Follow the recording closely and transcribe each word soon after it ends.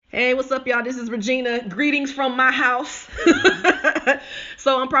Hey, what's up, y'all? This is Regina. Greetings from my house.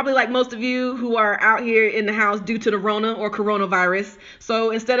 So I'm probably like most of you who are out here in the house due to the Rona or coronavirus.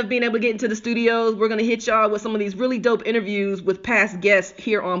 So instead of being able to get into the studios, we're going to hit y'all with some of these really dope interviews with past guests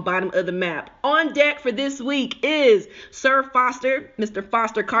here on Bottom of the Map. On deck for this week is Sir Foster, Mr.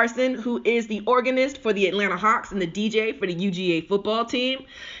 Foster Carson, who is the organist for the Atlanta Hawks and the DJ for the UGA football team.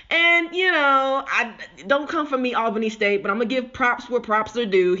 And, I don't come from me, Albany State, but I'm going to give props where props are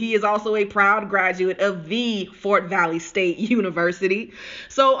due. He is also a proud graduate of the Fort Valley State University.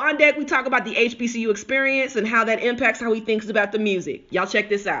 So on deck, we talk about the HBCU experience and how that impacts how he thinks about the music. Y'all check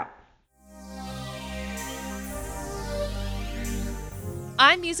this out.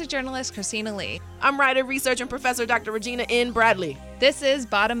 I'm music journalist Christina Lee. I'm writer, researcher, and professor Dr. Regina N. Bradley. This is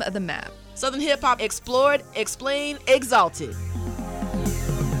Bottom of the Map. Southern hip hop explored, explained, exalted.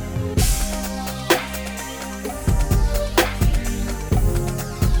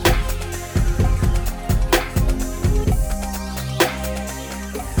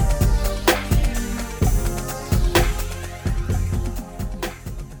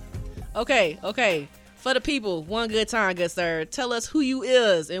 Okay. For the people, one good time, good sir. Tell us who you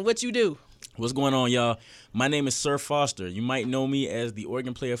is and what you do. What's going on, y'all? My name is Sir Foster. You might know me as the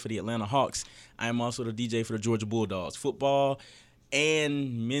organ player for the Atlanta Hawks. I am also the DJ for the Georgia Bulldogs, football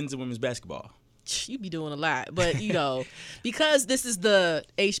and men's and women's basketball. You be doing a lot, but because this is the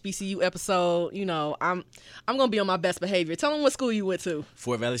HBCU episode, I'm gonna be on my best behavior. Tell them what school you went to.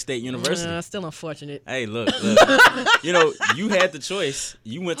 Fort Valley State University. Still unfortunate. Hey, look. You had the choice.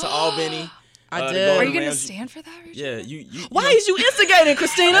 You went to Albany. I did. Are you gonna stand for that? Yeah, you. Why is you instigating,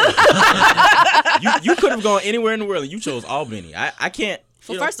 Christina? You could have gone anywhere in the world, and you chose Albany. I can't.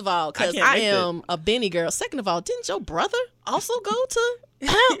 Well, first of all, because I am a Benny girl. Second of all, didn't your brother also go to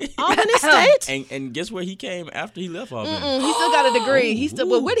Albany State? And guess where he came after he left Albany? He still got a degree.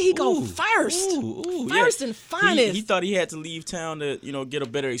 Where did he go first? First and finest. He thought he had to leave town to get a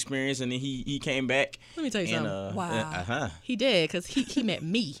better experience, and then he came back. Let me tell you something. Wow. He did, because he met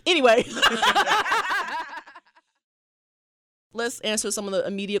me. Anyway. Let's answer some of the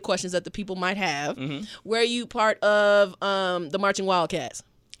immediate questions that the people might have. Mm-hmm. Were you part of the Marching Wildcats?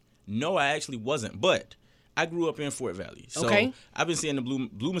 No, I actually wasn't, but I grew up in Fort Valley. So okay. I've been seeing the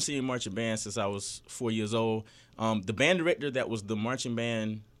Blue Machine Marching Band since I was 4 years old. The band director that was the marching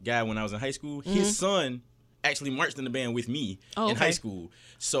band guy when I was in high school, his son actually marched in the band with me in high school.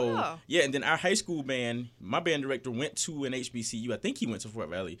 So, and then our high school band, my band director went to an HBCU. I think he went to Fort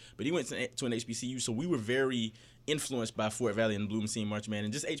Valley, but he went to an HBCU, so we were very influenced by Fort Valley and the Blue Machine Marching Band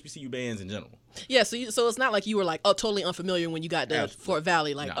and just HBCU bands in general. Yeah, so it's not like you were like totally unfamiliar when you got to Fort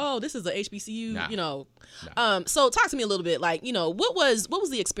Valley, like this is a HBCU, So talk to me a little bit, like what was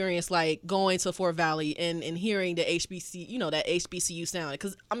the experience like going to Fort Valley and hearing the HBC, that HBCU sound?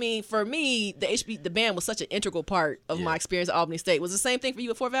 Because I mean, for me, the band was such an integral part of my experience at Albany State. Was the same thing for you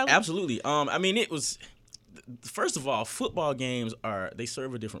at Fort Valley? Absolutely. I mean, it was. First of all, football games they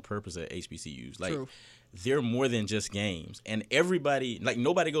serve a different purpose at HBCUs. Like. True. They're more than just games. And everybody, like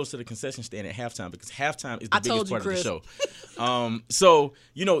nobody goes to the concession stand at halftime because halftime is the biggest part of the show. So,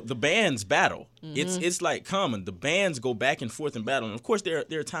 the bands battle. Mm-hmm. It's like common. The bands go back and forth in battle. And of course there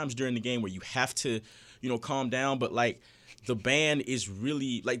are times during the game where you have to, calm down, but like the band is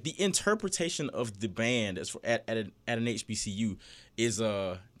really like the interpretation of the band at an HBCU is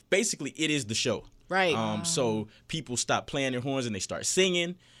basically it is the show. Right. So people stop playing their horns and they start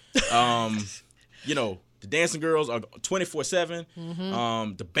singing. The dancing girls are 24/7.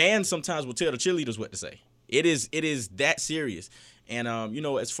 Mm-hmm. The band sometimes will tell the cheerleaders what to say. It is that serious. And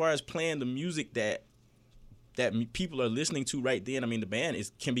as far as playing the music that people are listening to right then, I mean the band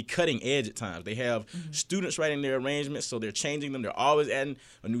can be cutting edge at times. They have students writing their arrangements, so they're changing them. They're always adding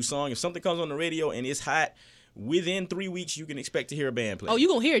a new song. If something comes on the radio and it's hot, within 3 weeks you can expect to hear a band play. Oh, you're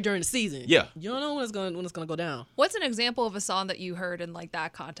gonna hear it during the season. Yeah. You don't know when it's gonna go down. What's an example of a song that you heard in like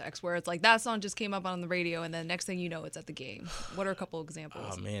that context where it's like that song just came up on the radio and then next thing you know it's at the game? What are a couple examples?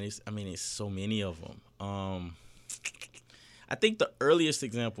 Oh man, it's so many of them. I think the earliest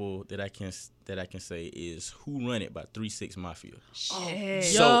example that I can say is "Who Run It" by 3 6 Mafia. Shit.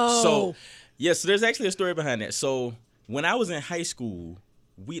 So there's actually a story behind that. So when I was in high school,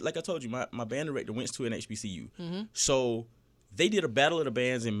 like I told you, my band director went to an HBCU. Mm-hmm. So they did a battle of the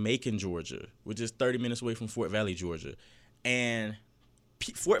bands in Macon, Georgia, which is 30 minutes away from Fort Valley, Georgia. And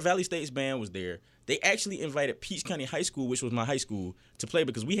Fort Valley State's band was there. They actually invited Peach County High School, which was my high school, to play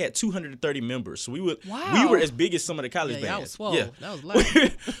because we had 230 members. So we were as big as some of the college bands. That was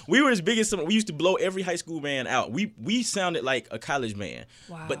loud. We were as big as some. We used to blow every high school band out. We sounded like a college band.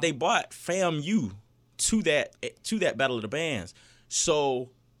 Wow. But they brought FAMU to that Battle of the Bands.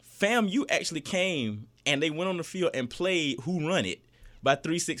 So FAMU actually came and they went on the field and played Who Run It by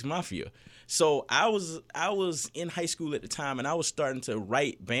 3 6 Mafia. So I was in high school at the time, and I was starting to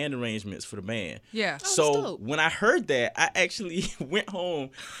write band arrangements for the band. Yeah. So when I heard that, I actually went home,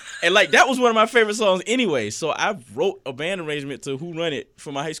 and like that was one of my favorite songs anyway. So I wrote a band arrangement to Who Run It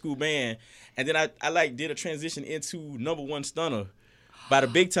for my high school band, and then I like did a transition into Number One Stunner by the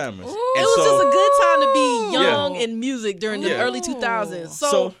Big Timers. Ooh. It was just a good time to be young in music during the early 2000s.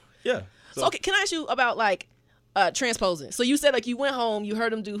 So okay, can I ask you about like transposing? So you said like you went home, you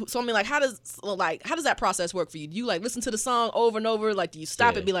heard them do. So I mean, like how does that process work for you? Do you like listen to the song over and over? Like do you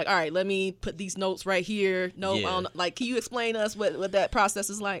stop and be like, all right, let me put these notes right here? No, like can you explain to us what that process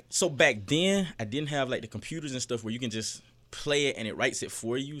is like? So back then, I didn't have like the computers and stuff where you can just play it and it writes it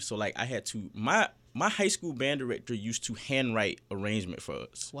for you. So like I had to my high school band director used to handwrite arrangement for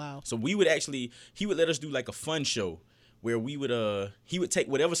us. Wow. So he would let us do like a fun show where he would take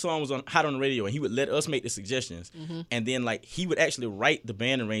whatever song was hot on the radio and he would let us make the suggestions. Mm-hmm. And then like he would actually write the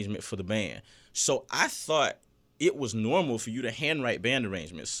band arrangement for the band. So I thought it was normal for you to handwrite band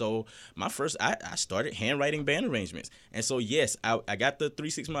arrangements. So I started handwriting band arrangements. And so yes, I got the 3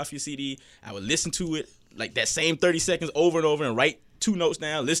 6 Mafia CD. I would listen to it like that same 30 seconds over and over and write 2 notes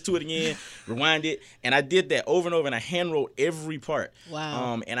down, listen to it again, rewind it. And I did that over and over and I hand wrote every part.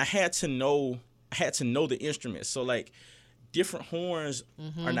 Wow. And I had to know the instruments. So like different horns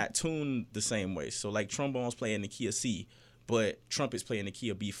are not tuned the same way. So like trombones play in the key of C, but trumpets play in the key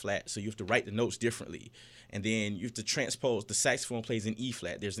of B flat. So you have to write the notes differently. And then you have to transpose. The saxophone plays in E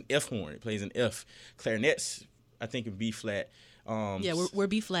flat. There's an F horn. It plays in F. Clarinets, I think, in B flat. We're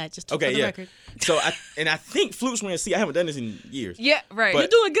B flat, just for the record. So I think flutes were in C. I haven't done this in years. Yeah, right. You're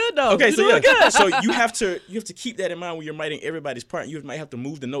doing good though. Okay, You're doing good. So you have to keep that in mind when you're writing everybody's part. You might have to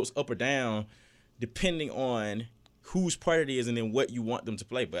move the notes up or down depending on whose part it is and then what you want them to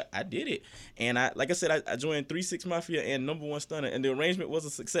play. But I did it. And I joined 3 6 Mafia and Number One Stunner, and the arrangement was a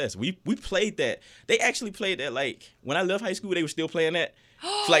success. We played that. They actually played that like when I left high school, they were still playing that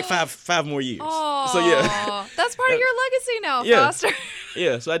for like five more years. Aww, so yeah. That's part of your legacy now, Foster.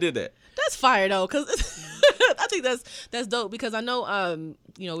 Yeah, so I did that. That's fire though, cause I think that's dope because I know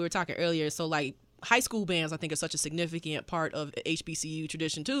we were talking earlier, so like high school bands I think are such a significant part of HBCU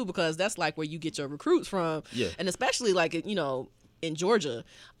tradition too, because that's like where you get your recruits from. Yeah. And especially like in Georgia,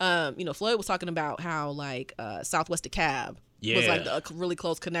 Floyd was talking about how like Southwest DeKalb was like a really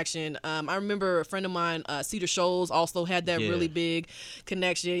close connection. I remember a friend of mine, Cedar Shoals, also had that really big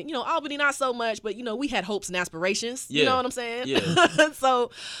connection. Albany not so much, but we had hopes and aspirations. You know what I'm saying? Yeah.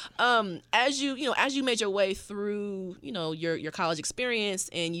 So, as you made your way through, your college experience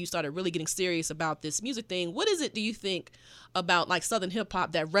and you started really getting serious about this music thing, what is it do you think about like Southern hip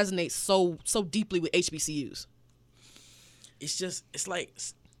hop that resonates so deeply with HBCUs? It's like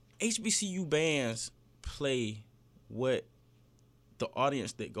HBCU bands play what the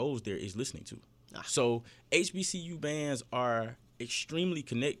audience that goes there is listening to. So HBCU bands are extremely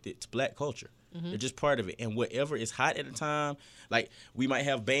connected to Black culture. They're just part of it. And whatever is hot at the time, like we might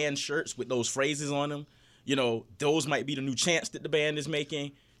have band shirts with those phrases on them. Those might be the new chants that the band is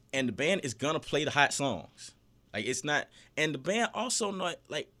making. And the band is going to play the hot songs. Like it's not, and the band also not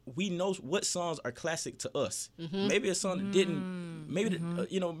like we know what songs are classic to us. Maybe a song that didn't, maybe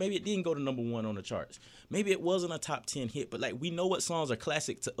maybe it didn't go to number 1 on the charts. Maybe it wasn't a top 10 hit, but like we know what songs are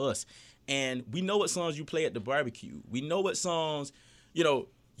classic to us, and we know what songs you play at the barbecue. We know what songs, you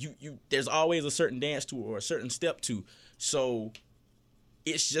there's always a certain dance to or a certain step to. So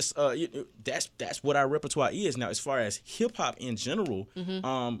it's just that's what our repertoire is now. As far as hip hop in general,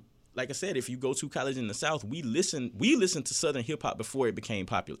 like I said, if you go to college in the South, we listened to Southern hip hop before it became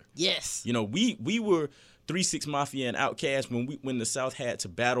popular. Yes. We were 3 6 Mafia and Outkast when the South had to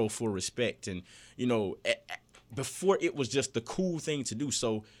battle for respect, and before it was just the cool thing to do.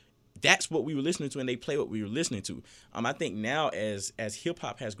 So that's what we were listening to, and they play what we were listening to. I think now as hip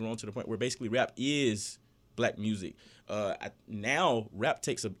hop has grown to the point where basically rap is Black music, now rap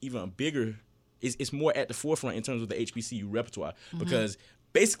takes even a bigger. It's more at the forefront in terms of the HBCU repertoire because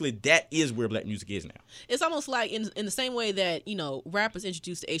basically that is where Black music is now. It's almost like in the same way that rap is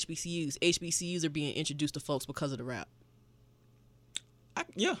introduced to HBCUs are being introduced to folks because of the rap.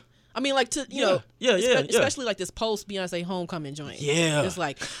 Yeah. I mean, like especially like this post Beyonce homecoming joint. Yeah, it's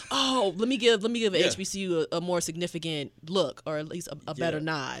like, let me give an HBCU a more significant look, or at least a better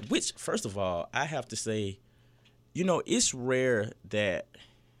nod. Which, first of all, I have to say, it's rare that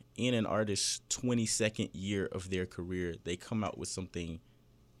in an artist's 22nd year of their career, they come out with something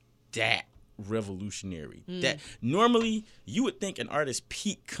that revolutionary. That normally you would think an artist's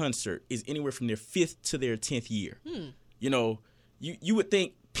peak concert is anywhere from their 5th to their 10th year. You would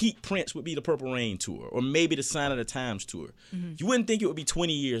think peak Prince would be the Purple Rain tour or maybe the Sign of the Times tour. You wouldn't think it would be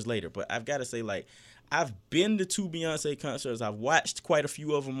 20 years later, but I've got to say, like, I've been to 2 Beyonce concerts. I've watched quite a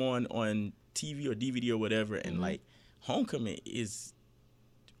few of them on TV or DVD or whatever, and like Homecoming is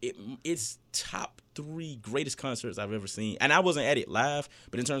it's top 3 greatest concerts I've ever seen. And I wasn't at it live,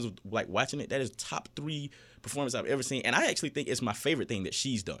 but in terms of like watching it, that is top 3 performance I've ever seen. And I actually think it's my favorite thing that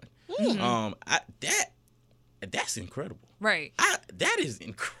she's done. That's incredible. Right. That is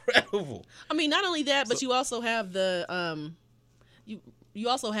incredible. I mean, not only that, but you also have the you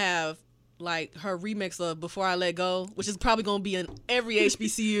also have like her remix of Before I Let Go, which is probably going to be in every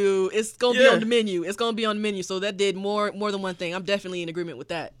HBCU. It's going to be on the menu. It's going to be on the menu. So that did more than one thing. I'm definitely in agreement with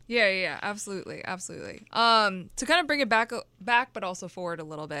that. Yeah, absolutely. To kind of bring it back, but also forward a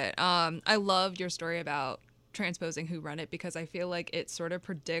little bit. I loved your story about transposing Who Run It, because I feel like it sort of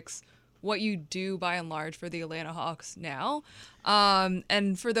predicts what you do by and large for the Atlanta Hawks now.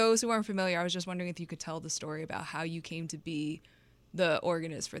 And for those who aren't familiar, I was just wondering if you could tell the story about how you came to be the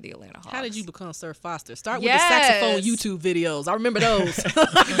organist for the Atlanta Hawks. How did you become Sir Foster? Start with the saxophone YouTube videos. I remember those.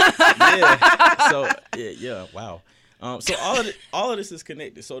 Wow. So all of this is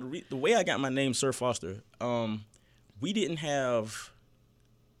connected. So the way I got my name, Sir Foster, we didn't have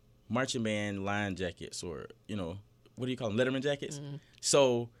marching band line jackets or, what do you call them, Letterman jackets? Mm-hmm.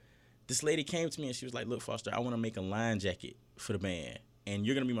 So this lady came to me and she was like, look, Foster, I want to make a line jacket for the band, and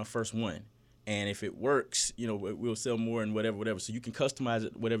you're going to be my first one. And if it works, we'll sell more and whatever. So you can customize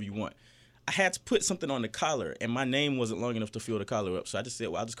it whatever you want. I had to put something on the collar, and my name wasn't long enough to fill the collar up. So I just said,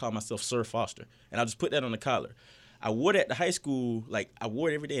 well, I'll just call myself Sir Foster, and I'll just put that on the collar. I wore that to high school. Like, I wore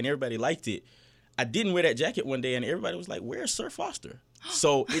it every day, and everybody liked it. I didn't wear that jacket one day, and everybody was like, where's Sir Foster?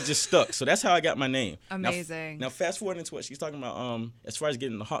 So it just stuck. So that's how I got my name. Amazing. Now fast forward into what she's talking about, as far as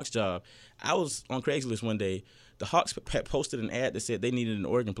getting the Hawks job, I was on Craigslist one day. The Hawks had posted an ad that said they needed an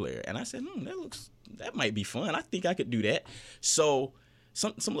organ player. And I said, that might be fun. I think I could do that. So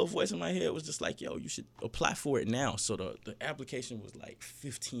some little voice in my head was just like, yo, you should apply for it now. So the application was like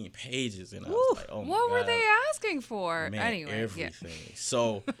 15 pages. And I was like, oh, my God. What were they asking for? Man, anyway, everything. Yeah.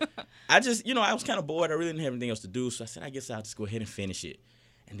 So I just, I was kind of bored. I really didn't have anything else to do. So I said, I guess I'll just go ahead and finish it.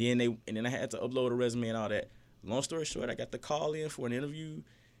 And then I had to upload a resume and all that. Long story short, I got the call in for an interview.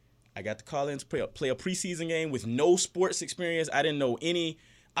 I got the call in to play a preseason game with no sports experience. I didn't know any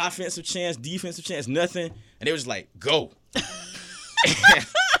offensive chance, defensive chance, nothing. And they was like, go.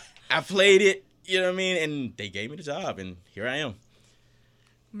 I played it, you know what I mean? And they gave me the job, and here I am.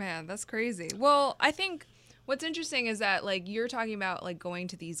 Man, that's crazy. Well, I think what's interesting is that, like, you're talking about, like, going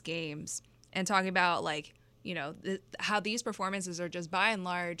to these games and talking about, like, how these performances are just by and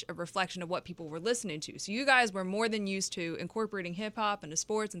large a reflection of what people were listening to. So you guys were more than used to incorporating hip hop into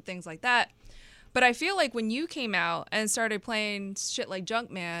sports and things like that. But I feel like when you came out and started playing shit like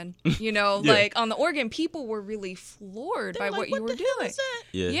Junkman, like on the organ, people were really floored by what you were doing.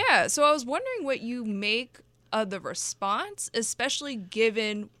 Yeah. So I was wondering what you make of the response, especially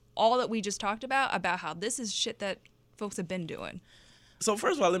given all that we just talked about how this is shit that folks have been doing. So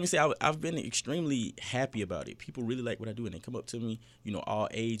first of all, let me say I've been extremely happy about it. People really like what I do, and they come up to me, all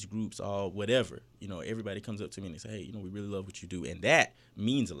age groups, all whatever. Everybody comes up to me and they say, hey, we really love what you do, and that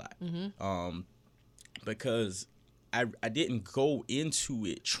means a lot. Mm-hmm. Because I didn't go into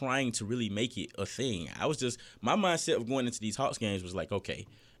it trying to really make it a thing. I was just, my mindset of going into these Hawks games was like, okay,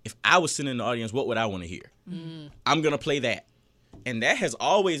 if I was sitting in the audience, what would I want to hear? Mm-hmm. I'm going to play that. And that has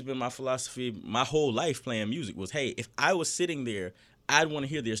always been my philosophy my whole life playing music was, hey, if I was sitting there, I'd want to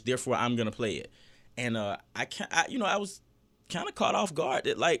hear this, therefore I'm going to play it. And I was kind of caught off guard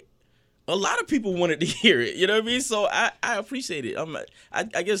that, like, a lot of people wanted to hear it, you know what I mean? So I appreciate it.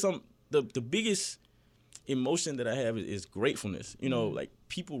 I guess the biggest emotion that I have is gratefulness. Like,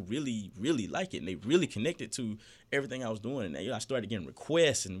 people really, really like it, and they really connected to everything I was doing. And I started getting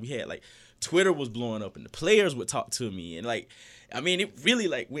requests, and we had, like, Twitter was blowing up, and the players would talk to me, and, like, it really,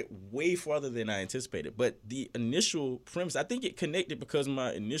 like, went way farther than I anticipated. But the initial premise, I think it connected because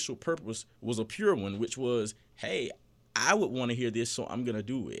my initial purpose was a pure one, which was, hey, I would want to hear this, so I'm gonna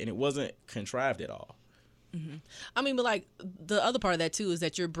do it, and it wasn't contrived at all. Mm-hmm. But, like, the other part of that too is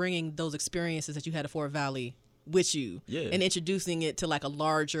that you're bringing those experiences that you had at Fort Valley with you, and introducing it to, like, a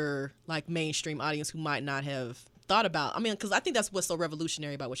larger, like, mainstream audience who might not have thought about. Because I think that's what's so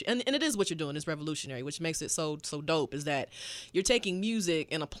revolutionary about what you and it is what you're doing is revolutionary, which makes it so dope. Is that you're taking music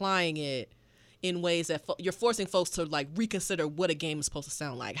and applying it in ways that you're forcing folks to like reconsider what a game is supposed to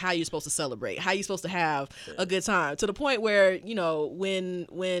sound like, how you're supposed to celebrate, how you're supposed to have a good time, to the point where, you know,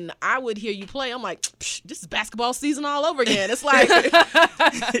 when I would hear you play, I'm like, this is basketball season all over again. It's like,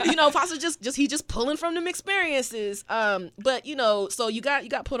 you know, Foster just pulling from them experiences. But you know, so you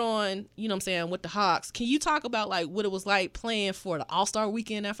got put on, you know what I'm saying, with the Hawks. Can you talk about like what it was like playing for the All-Star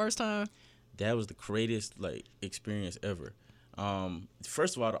weekend that first time? That was the greatest like experience ever.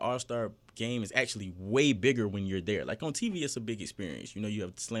 First of all, the All-Star game is actually way bigger when you're there. Like on TV, it's a big experience. You know, you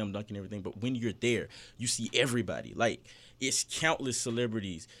have slam dunk and everything, but when you're there, you see everybody. Like, it's countless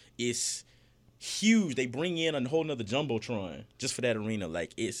celebrities. It's huge. They bring in a whole nother jumbotron just for that arena.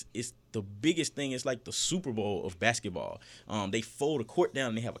 Like, it's the biggest thing. It's like the Super Bowl of basketball. They fold a court down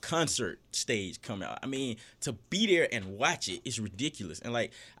and they have a concert stage come out. I mean, to be there and watch it is ridiculous. And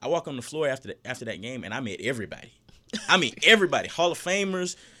like, I walk on the floor after that game and I met everybody. I mean, everybody. Hall of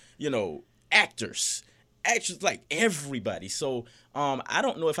Famers, you know, actors, like everybody. So I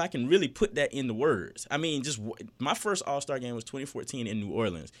don't know if I can really put that into words. I mean, just my first All-Star game was 2014 in New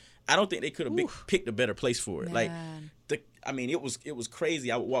Orleans. I don't think they could have picked a better place for it. Man. Like, it was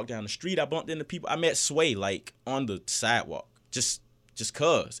crazy. I would walk down the street. I bumped into people. I met Sway, like, on the sidewalk, just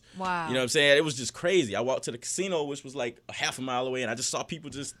cuz. Wow. You know what I'm saying? It was just crazy. I walked to the casino, which was like a half a mile away, and I just saw people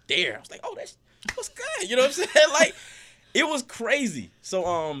just there. I was like, oh, that's what's good. You know what I'm saying? Like, it was crazy.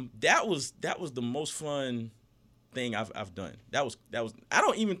 So that was the most fun thing I've done. That was I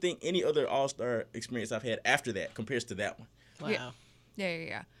don't even think any other All-Star experience I've had after that compares to that one. Wow.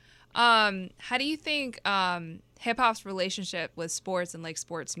 Yeah. How do you think hip hop's relationship with sports and like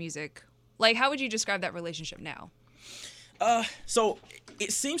sports music, like how would you describe that relationship now? So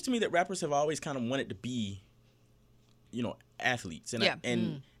it seems to me that rappers have always kind of wanted to be, you know, athletes,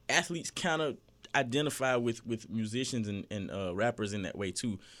 and athletes kind of identify with musicians and rappers in that way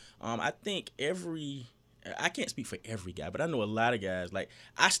too. I think I can't speak for every guy, but I know a lot of guys. Like,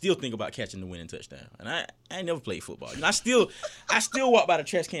 I still think about catching the winning touchdown, and I ain't never played football. You know, I still walk by the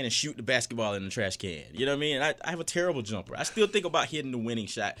trash can and shoot the basketball in the trash can. You know what I mean? And I have a terrible jumper. I still think about hitting the winning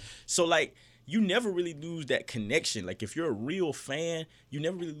shot. So like, you never really lose that connection. Like, if you're a real fan, you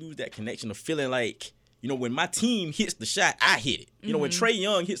never really lose that connection of feeling like, you know, when my team hits the shot, I hit it. You know, when Trae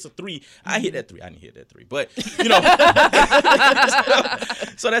Young hits a three, I hit that three. I didn't hit that three, but you know.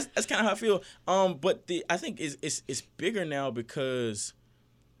 So that's kind of how I feel. But I think it's bigger now because,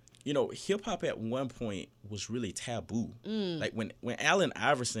 you know, hip hop at one point was really taboo. Like when Allen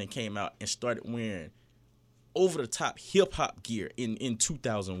Iverson came out and started wearing over the top hip hop gear in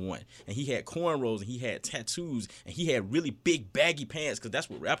 2001, and he had cornrows and he had tattoos and he had really big baggy pants because that's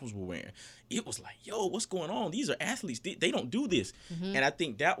what rappers were wearing. It was like, yo, what's going on? These are athletes. They don't do this. And I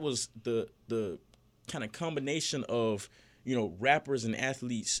think that was the kind of combination of, you know, rappers and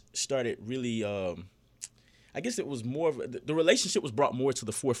athletes started really. I guess it was more of the relationship was brought more to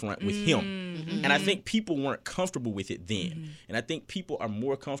the forefront with him. And I think people weren't comfortable with it then. And I think people are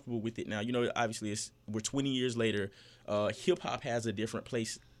more comfortable with it now. You know, obviously we're 20 years later. Hip hop has a different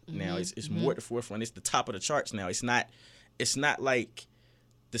place now. It's more at the forefront. It's the top of the charts now. It's not like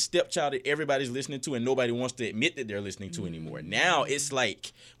the stepchild that everybody's listening to and nobody wants to admit that they're listening to anymore. Now it's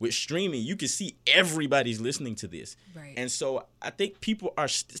like with streaming, you can see everybody's listening to this. Right. And so I think people are,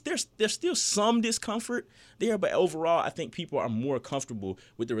 there's still some discomfort there, but overall I think people are more comfortable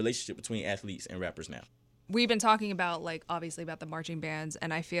with the relationship between athletes and rappers now. We've been talking about, like, obviously about the marching bands,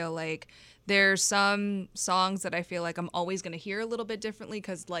 and I feel like there's some songs that I feel like I'm always going to hear a little bit differently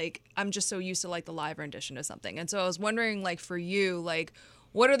because, like, I'm just so used to, like, the live rendition of something. And so I was wondering, like, for you, like,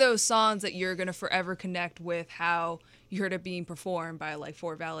 what are those songs that you're going to forever connect with how you heard it being performed by, like,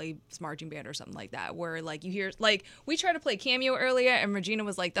 Fort Valley's marching band or something like that, where, like, you hear, like, we tried to play Cameo earlier, and Regina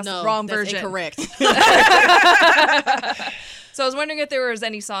was like, that's the wrong version. Incorrect. So I was wondering if there was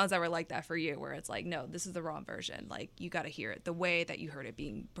any songs that were like that for you, where it's like, no, this is the wrong version. Like, you got to hear it the way that you heard it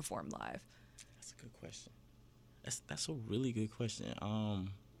being performed live. That's a good question. That's a really good question. I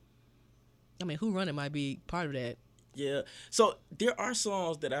mean, Who Run It might be part of that. Yeah. So there are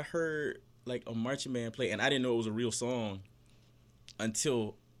songs that I heard like a marching band play, and I didn't know it was a real song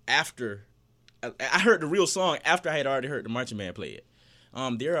until after I heard the real song after I had already heard the marching band play it.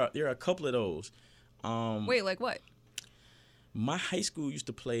 There are a couple of those. Wait, like what? My high school used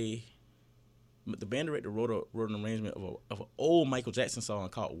to play. The band director wrote an arrangement of an old Michael Jackson song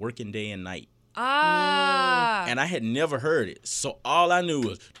called "Working Day and Night." And I had never heard it, so all I knew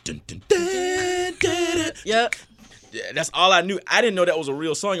was dun, dun, dun, dun, dun. Yep. Yeah, that's all I knew. I didn't know that was a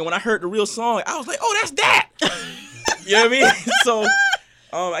real song, and when I heard the real song, I was like, "Oh, that's that." You know what I mean? So,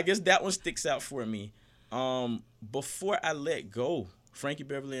 I guess that one sticks out for me. Before I Let Go Frankie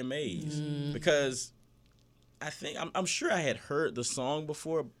Beverly and Maze, because I think I'm sure I had heard the song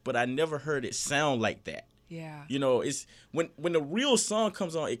before, but I never heard it sound like that. Yeah. You know, it's when the real song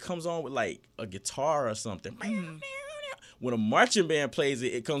comes on, it comes on with like a guitar or something. When a marching band plays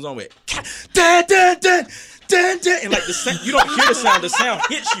it, it comes on with dun, dun, dun, dun, dun, and like the sound, you don't hear the sound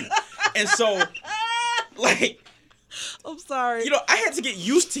hits you. And so, like, I'm sorry. You know, I had to get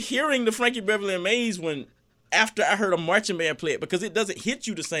used to hearing the Frankie Beverly and Maze after I heard a marching band play it, because it doesn't hit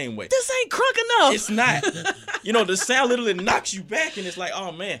you the same way. This ain't crunk enough. It's not. You know, the sound literally knocks you back, and it's like,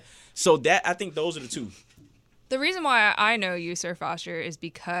 oh man. So I think those are the two. The reason why I know you, Sir Foster, is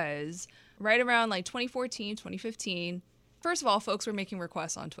because right around like 2014, 2015, first of all, folks were making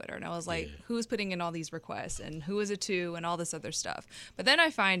requests on Twitter. And I was like, who's putting in all these requests? And who is it to? And all this other stuff. But then I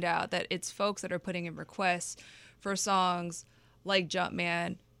find out that it's folks that are putting in requests for songs like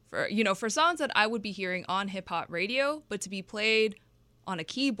Jumpman, for songs that I would be hearing on hip hop radio, but to be played on a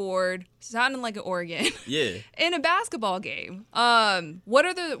keyboard, sounding like an organ, in a basketball game. What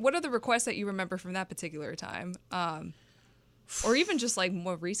are the requests that you remember from that particular time? Or even just like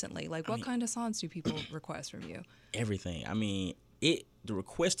more recently, like what kind of songs do people request from you? Everything. I mean, the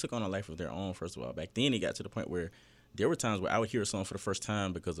request took on a life of their own. First of all, back then it got to the point where there were times where I would hear a song for the first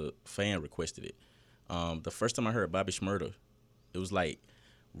time because a fan requested it. The first time I heard Bobby Shmurda, it was like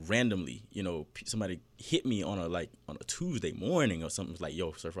randomly, you know, somebody hit me on a Tuesday morning or something. It was like,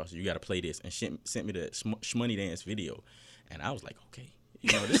 yo, Sir Foster, you got to play this, and sent me the Shmoney Dance video, and I was like, okay,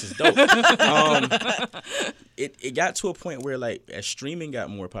 you know, this is dope. It got to a point where, like, as streaming got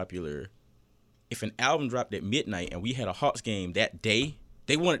more popular, if an album dropped at midnight and we had a Hawks game that day,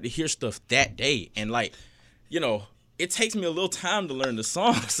 they wanted to hear stuff that day, and like, you know, it takes me a little time to learn the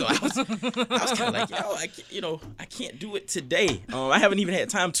song, so I was kind of like, yo, I can't do it today. I haven't even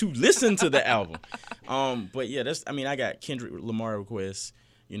had time to listen to the album. But yeah, I got Kendrick Lamar requests,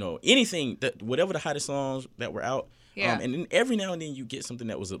 you know, anything whatever the hottest songs that were out. Yeah. And then every now and then you get something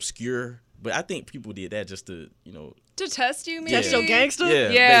that was obscure, but I think people did that just to, you know, to test you, maybe. Test your gangster.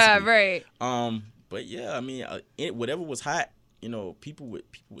 Yeah, basically. Right. But yeah, I mean, whatever was hot, you know, people would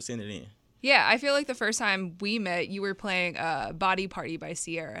send it in. Yeah, I feel like the first time we met, you were playing Body Party by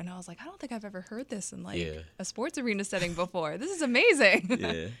Sierra, and I was like, I don't think I've ever heard this in a sports arena setting before. This is amazing.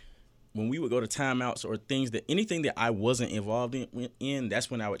 Yeah. When we would go to timeouts or anything that I wasn't involved in,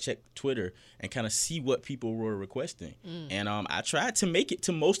 that's when I would check Twitter and kind of see what people were requesting. And I tried to make it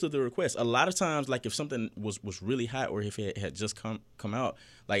to most of the requests. A lot of times, like if something was really hot or if it had just come out,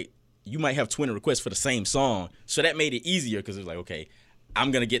 like you might have 20 requests for the same song. So that made it easier because it was like, okay,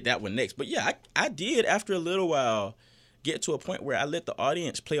 I'm going to get that one next. But yeah, I did after a little while get to a point where I let the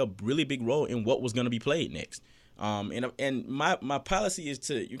audience play a really big role in what was going to be played next. And my policy is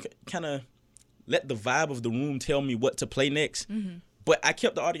to kind of let the vibe of the room tell me what to play next. Mm-hmm. But I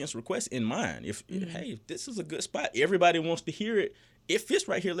kept the audience requests in mind. If this is a good spot, everybody wants to hear it. It fits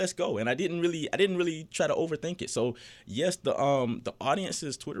right here. Let's go. And I didn't really try to overthink it. So yes, the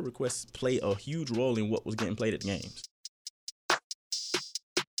audience's Twitter requests play a huge role in what was getting played at the games.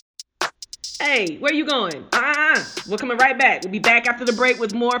 Hey, where you going? We're coming right back. We'll be back after the break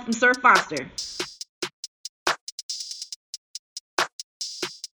with more from Sir Foster.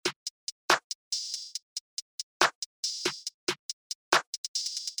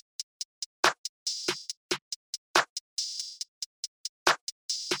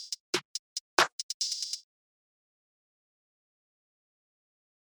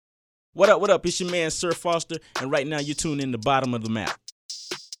 What up? It's your man, Sir Foster, and right now you're tuned in the bottom of the map.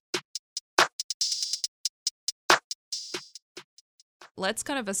 Let's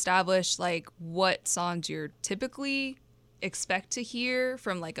kind of establish like what songs you're typically expect to hear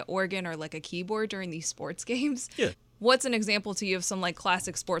from like an organ or like a keyboard during these sports games. Yeah. What's an example to you of some like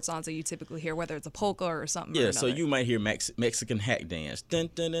classic sports songs that you typically hear, whether it's a polka or something? Yeah, so you might hear Mexican hack dance.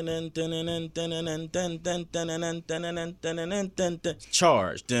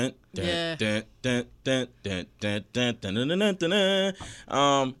 Charge.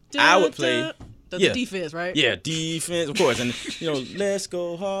 I would play the defense, right? Yeah, defense, of course. And let's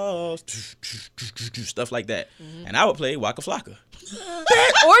go Hawks, stuff like that. Mm-hmm. And I would play Waka Flocka.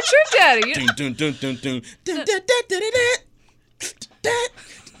 Or Trick Daddy. I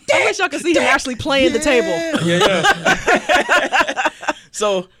wish y'all could see him actually playing the table. Yeah.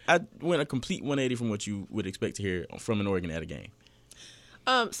 So I went a complete 180 from what you would expect to hear from an organ at a game.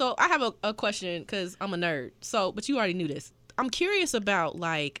 So I have a question because I'm a nerd. But you already knew this. I'm curious about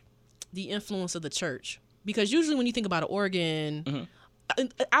like the influence of the church, because usually when you think about an organ, mm-hmm.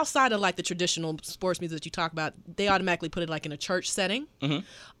 outside of like the traditional sports music that you talk about, they automatically put it like in a church setting. And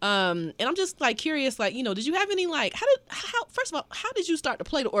I'm just like curious, like, you know, did you have any like first of all, how did you start to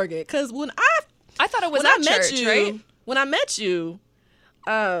play the organ? Because when I thought it was at church, right? When I met you,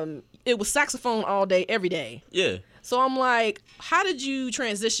 it was saxophone all day, every day. Yeah. So I'm like, how did you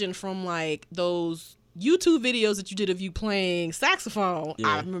transition from like those YouTube videos that you did of you playing saxophone?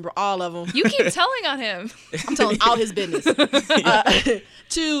 I remember all of them. You keep telling on him. I'm telling all his business.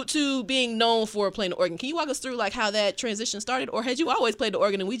 To being known for playing the organ. Can you walk us through like how that transition started, or had you always played the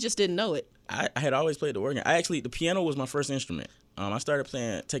organ and we just didn't know it? I had always played the organ. The piano was my first instrument. I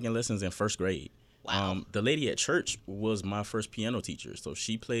started taking lessons in first grade. Wow. The lady at church was my first piano teacher, so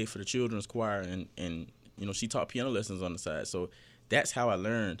she played for the children's choir and you know, she taught piano lessons on the side. So that's how I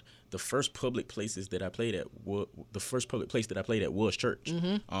learned. The first public places that I played at, the first public place that I played at was church.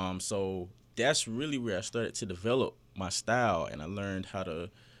 So that's really where I started to develop my style, and I learned how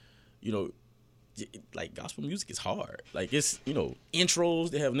to, you know, like gospel music is hard. Like it's, you know, intros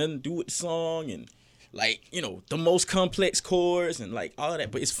that have nothing to do with the song, and like, you know, the most complex chords and like all of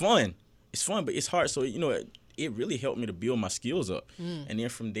that. But it's fun. It's fun, but it's hard. So, you know, it really helped me to build my skills up. And then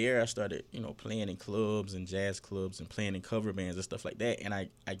from there, I started, you know, playing in clubs and jazz clubs and playing in cover bands and stuff like that. And I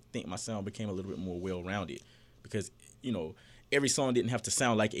think my sound became a little bit more well-rounded because, you know, every song didn't have to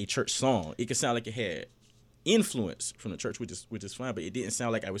sound like a church song. It could sound like it had influence from the church, which is fine, but it didn't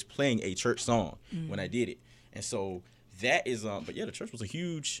sound like I was playing a church song when I did it. And so that is, but yeah, the church was a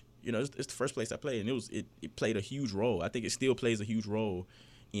huge, you know, it's the first place I played, and it played a huge role. I think it still plays a huge role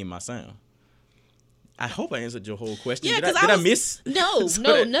in my sound. I hope I answered your whole question. Yeah, did I miss? No,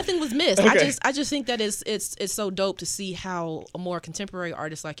 nothing was missed. Okay. I just think that it's so dope to see how a more contemporary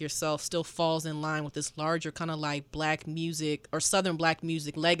artist like yourself still falls in line with this larger kind of like black music or Southern black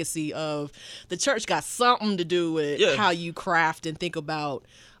music legacy of the church got something to do with how you craft and think about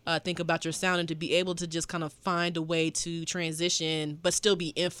your sound, and to be able to just kind of find a way to transition but still be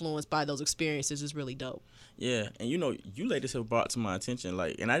influenced by those experiences is really dope. Yeah, and you know, you ladies have brought to my attention,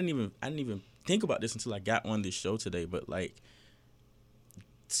 like, and I didn't even think about this until I got on this show today, but like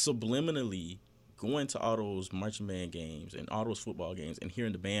subliminally going to all those marching band games and all those football games and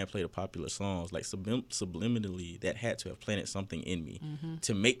hearing the band play the popular songs, like subliminally that had to have planted something in me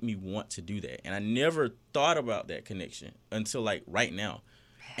to make me want to do that. And I never thought about that connection until like right now.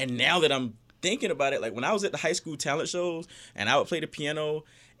 And now that I'm thinking about it, like when I was at the high school talent shows and I would play the piano,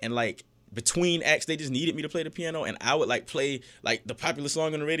 and like between acts they just needed me to play the piano, and I would like play like the popular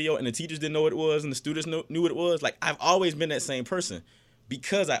song on the radio, and the teachers didn't know what it was and the students knew what it was. Like I've always been that same person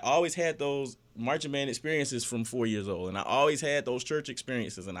because I always had those marching band experiences from 4 years old, and I always had those church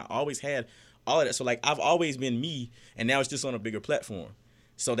experiences, and I always had all of that. So like I've always been me, and now it's just on a bigger platform.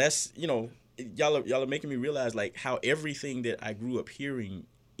 So that's, you know, y'all are making me realize like how everything that I grew up hearing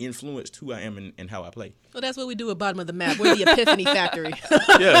influenced who I am and how I play. Well, that's what we do at Bottom of the Map. We're the Epiphany Factory.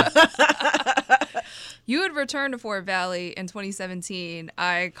 Yeah. You had returned to Fort Valley in 2017.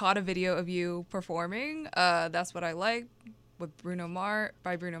 I caught a video of you performing. That's What I Like with Bruno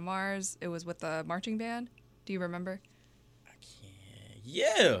Mars. It was with the marching band. Do you remember? I can't.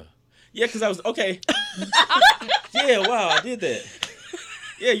 Yeah. Yeah, because I was, okay. Yeah, wow, I did that.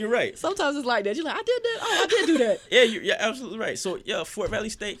 Yeah, you're right. Sometimes it's like that. You're like, I did that. Oh, I did do that. Yeah, you're absolutely right. So, yeah, Fort Valley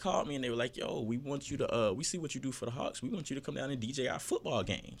State called me, and they were like, yo, we want you to, we see what you do for the Hawks. We want you to come down and DJ our football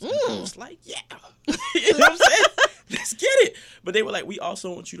games. And I was like, yeah. You know what I'm saying? Let's get it. But they were like, we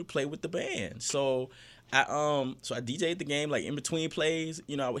also want you to play with the band. So I DJ'd the game, like in between plays.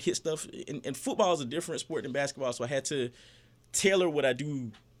 You know, I would hit stuff. And football is a different sport than basketball, so I had to tailor what I do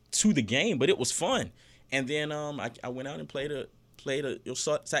to the game. But it was fun. And then I went out and played a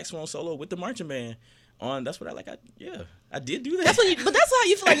saxophone solo with the marching band on That's What I Like. I did do that. But that's how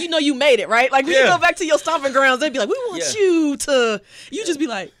you feel like you know you made it, right? Like when you go back to your stomping grounds, they'd be like, we want you to. You just be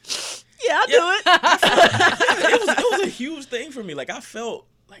like, yeah, I'll do it. It was a huge thing for me. Like I felt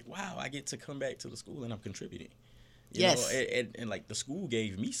like, wow, I get to come back to the school and I'm contributing. You know? And like the school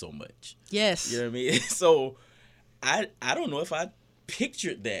gave me so much. Yes. You know what I mean? So I don't know if I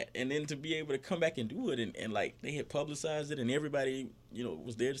pictured that, and then to be able to come back and do it, and like they had publicized it, and everybody, you know,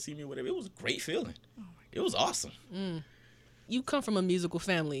 was there to see me or whatever. It was a great feeling. It was awesome. You come from a musical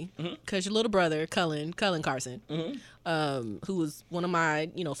family because your little brother Cullen Carson, who was one of my,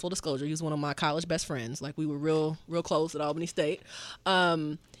 you know, full disclosure, he was one of my college best friends. Like we were real close at Albany State.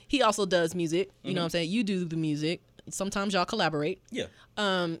 He also does music. You know what I'm saying? You do the music. Sometimes y'all collaborate. Yeah.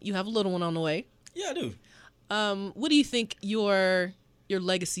 You have a little one on the way. Yeah, I do. What do you think your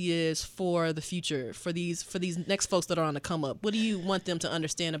legacy is for the future, for these next folks that are on the come up? What do you want them to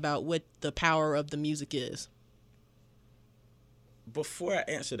understand about what the power of the music is? before I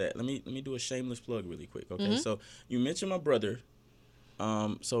answer that, let me do a shameless plug really quick. Okay, so you mentioned my brother.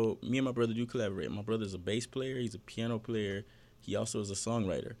 So me and my brother do collaborate. My brother's a bass player. He's a piano player. He also is a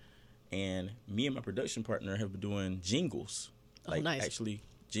songwriter. And me and my production partner have been doing jingles, nice. Actually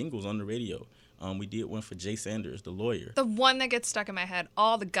jingles on the radio. We did one for Jay Sanders, the lawyer. The one that gets stuck in my head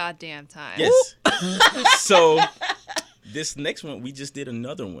all the goddamn time. Yes. So this next one, we just did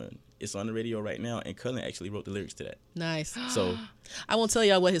another one. It's on the radio right now, and Cullen actually wrote the lyrics to that. Nice. So I won't tell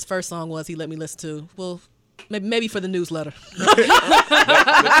y'all what his first song was. He let me listen to. Well, maybe for the newsletter.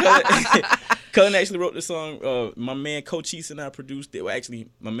 Cullen actually wrote the song. My man Cochise and I produced it. Well, actually,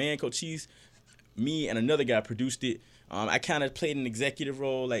 my man Cochise, me and another guy produced it. I kind of played an executive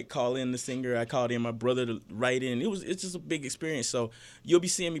role, like call in the singer. I called in my brother to write in. It's just a big experience. So you'll be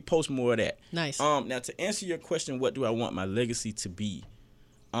seeing me post more of that. Nice. Now to answer your question, what do I want my legacy to be?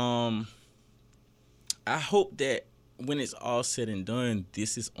 I hope that when it's all said and done,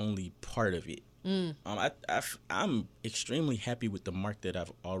 this is only part of it. I'm extremely happy with the mark that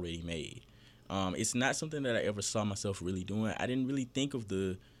I've already made. It's not something that I ever saw myself really doing. I didn't really think of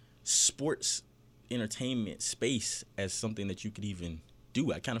the sports entertainment space as something that you could even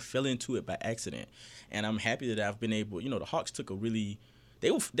do. I kind of fell into it by accident, and I'm happy that I've been able. The Hawks took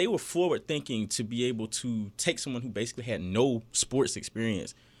they were forward thinking to be able to take someone who basically had no sports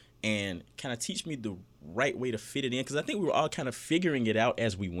experience and kind of teach me the right way to fit it in, because I think we were all kind of figuring it out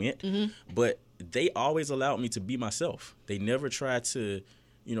as we went. But they always allowed me to be myself. They never tried to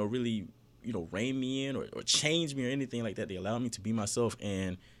really rein me in or change me or anything like that. They allowed me to be myself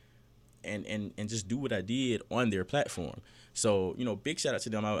and just do what I did on their platform. So big shout out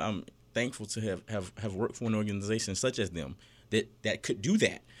to them. I'm thankful to have worked for an organization such as them that could do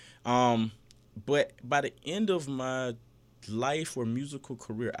that. But by the end of my life or musical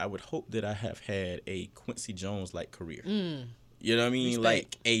career, I would hope that I have had a Quincy Jones like career. You know what I mean?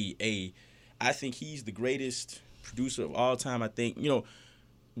 Respect. Like I think he's the greatest producer of all time. I think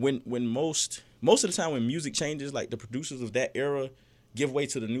when most of the time when music changes, like the producers of that era give way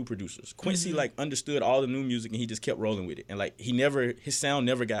to the new producers. Quincy like understood all the new music and he just kept rolling with it. And like his sound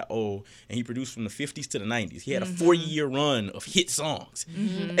never got old, and he produced from the 50s to the 90s. He had a 40-year run of hit songs.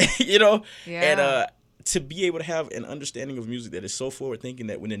 Yeah. And to be able to have an understanding of music that is so forward thinking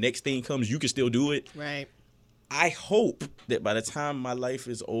that when the next thing comes, you can still do it. Right. I hope that by the time my life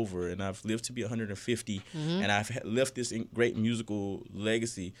is over and I've lived to be 150 and I've left this great musical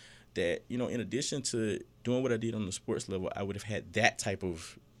legacy, that, in addition to doing what I did on the sports level, I would have had that type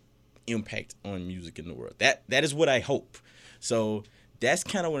of impact on music in the world. That is what I hope. So that's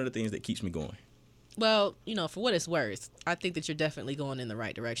kind of one of the things that keeps me going. Well, for what it's worth, I think that you're definitely going in the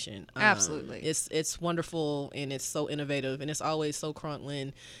right direction. Absolutely. It's wonderful, and it's so innovative, and it's always so crunk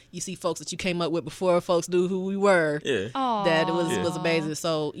when you see folks that you came up with before folks knew who we were. Yeah. That it was amazing.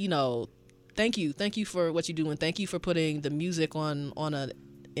 So, thank you. Thank you for what you do, and thank you for putting the music on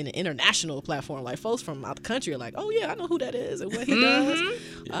an international platform. Like, folks from out the country are like, oh yeah, I know who that is and what he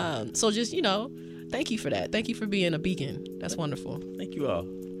does. So just, thank you for that. Thank you for being a beacon. That's wonderful. Thank you all.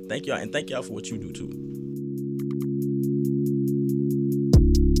 Thank y'all, and thank y'all for what you do too.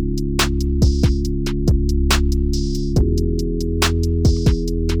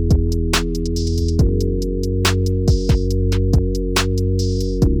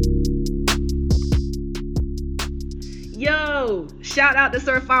 Yo, shout out to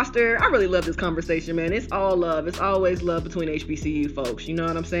Sir Foster. I really love this conversation, man. It's all love. It's always love between HBCU folks. You know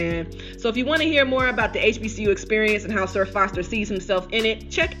what I'm saying? So if you want to hear more about the HBCU experience and how Sir Foster sees himself in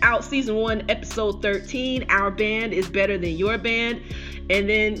it, check out season 1, episode 13. Our band is better than your band. And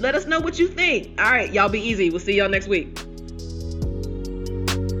then let us know what you think. All right, y'all be easy. We'll see y'all next week.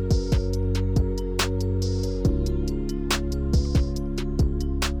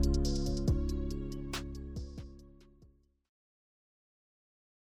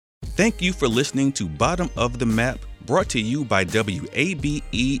 Thank you for listening to Bottom of the Map, brought to you by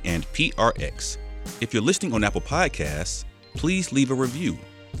WABE and PRX. If you're listening on Apple Podcasts, please leave a review.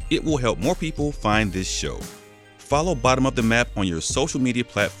 It will help more people find this show. Follow Bottom of the Map on your social media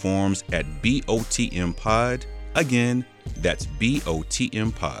platforms at BOTM Pod. Again, that's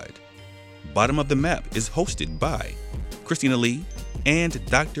BOTM Pod. Bottom of the Map is hosted by Christina Lee and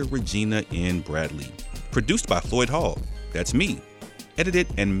Dr. Regina N. Bradley. Produced by Floyd Hall. That's me. Edited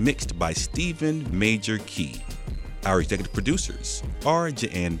and mixed by Stephen Major Key. Our executive producers are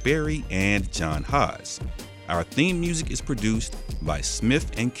Jeanne Berry and John Haas. Our theme music is produced by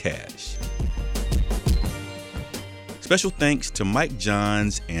Smith and Cash. Special thanks to Mike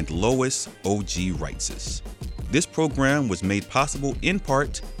Johns and Lois O.G. Wrightses. This program was made possible in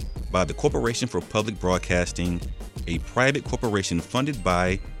part by the Corporation for Public Broadcasting a private corporation funded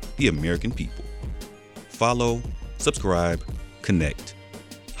by the American people. Follow, subscribe, connect,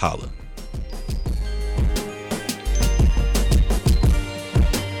 holla.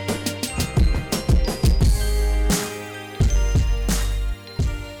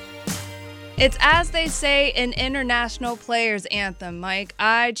 It's as they say an international players anthem, Mike.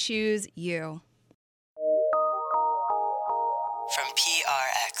 I choose you.